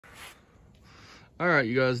All right,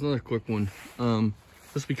 you guys, another quick one. This will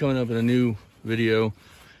be coming up in a new video.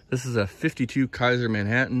 This is a 52 Kaiser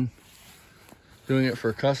Manhattan. Doing it for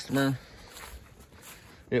a customer.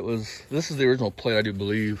 This is the original plate, I do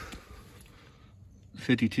believe.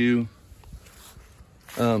 52.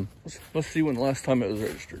 Let's see when the last time it was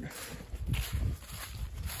registered.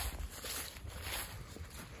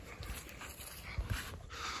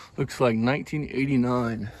 Looks like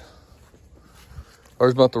 1989. I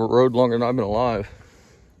was about the road longer than I've been alive.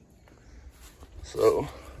 So,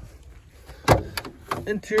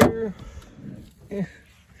 interior,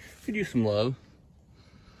 could use some love.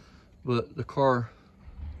 But the car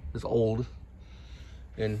is old.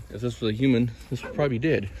 And if this was a human, this would probably be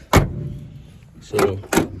dead. So,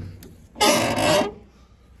 I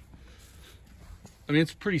mean,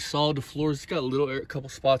 it's pretty solid. The floors, it's got a couple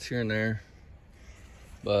spots here and there.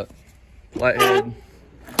 But, flathead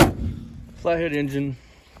engine,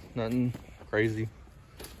 nothing crazy.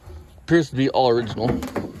 Appears to be all original. Yeah.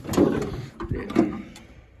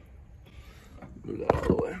 Move that out of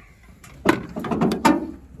the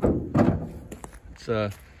way.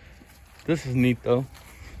 This is neat though.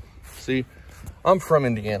 See, I'm from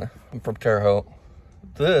Indiana. I'm from Terre Haute.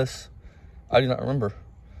 This, I do not remember.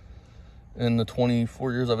 In the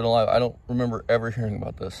 24 years I've been alive, I don't remember ever hearing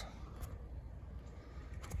about this.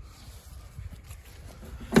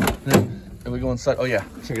 Then we go inside. Oh yeah,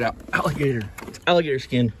 check it out. Alligator. It's alligator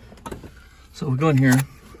skin. So we go in here.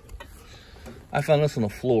 I found this on the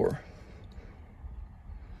floor.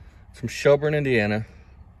 It's from Shelburne, Indiana.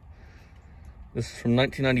 This is from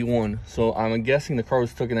 1991. So I'm guessing the car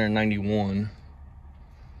was taken there in 91.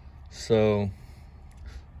 So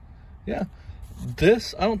yeah.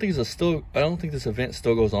 This, I don't think this event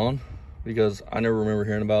still goes on because I never remember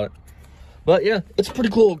hearing about it. But yeah, it's a pretty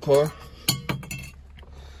cool old car.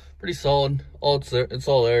 Pretty solid. It's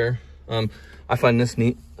all there. I find this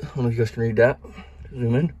neat. I don't know if you guys can read that.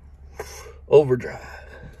 Zoom in. Overdrive.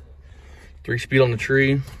 3-speed on the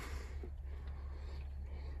tree.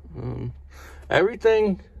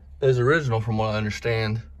 Everything is original from what I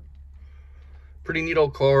understand. Pretty neat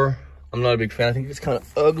old car. I'm not a big fan. I think it's kind of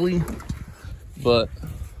ugly, but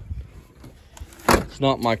it's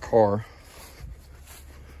not my car.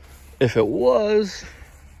 If it was,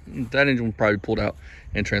 that engine would probably be pulled out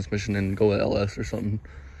and transmission and go with LS or something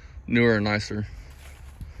newer and nicer.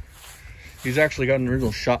 He's actually got an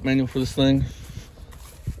original shop manual for this thing.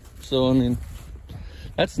 So, I mean,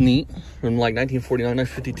 that's neat. From like 1949,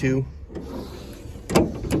 1952.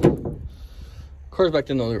 Cars back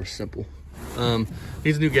then, though, they were simple.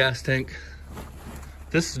 Needs a new gas tank.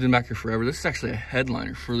 This has been back here forever. This is actually a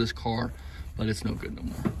headliner for this car, but it's no good no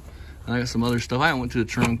more. And I got some other stuff. I haven't went to the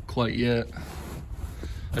trunk quite yet.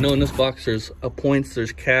 I know in this box there's points,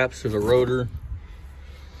 there's caps, there's a rotor.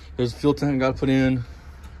 There's a fuel tank I gotta put in.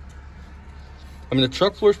 I mean, the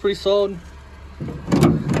truck floor is pretty solid.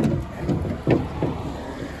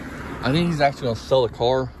 I think he's actually gonna sell the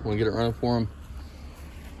car when we get it running for him.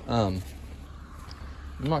 I'm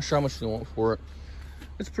not sure how much they want for it.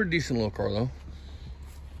 It's a pretty decent little car though.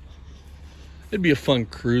 It'd be a fun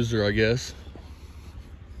cruiser, I guess.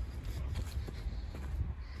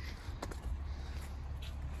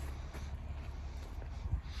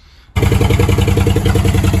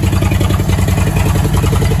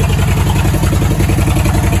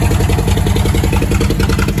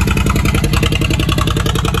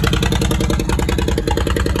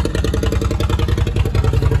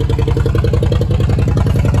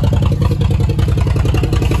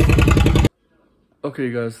 Okay,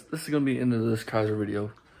 you guys, this is gonna be the end of this Kaiser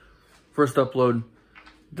video. First upload.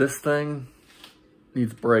 This thing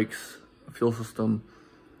needs brakes, a fuel system,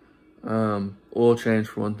 oil change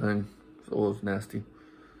for one thing. The oil is nasty,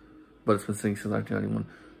 but it's been sitting since 1991.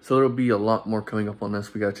 So there'll be a lot more coming up on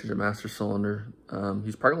this. We gotta change a master cylinder.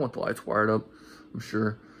 He's probably gonna want the lights wired up, I'm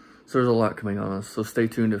sure. So there's a lot coming on us. So stay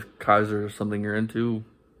tuned. If Kaiser is something you're into,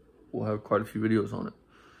 we'll have quite a few videos on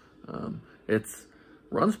it.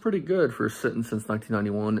 Runs pretty good for sitting since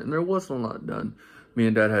 1991, and there wasn't a lot done. Me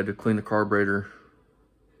and Dad had to clean the carburetor,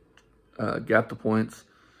 gap the points.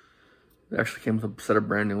 It actually came with a set of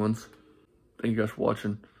brand new ones. Thank you guys for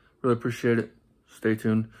watching. Really appreciate it. Stay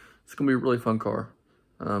tuned. It's going to be a really fun car.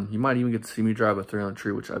 You might even get to see me drive a 300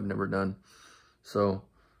 tree, which I've never done. So,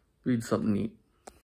 be something neat.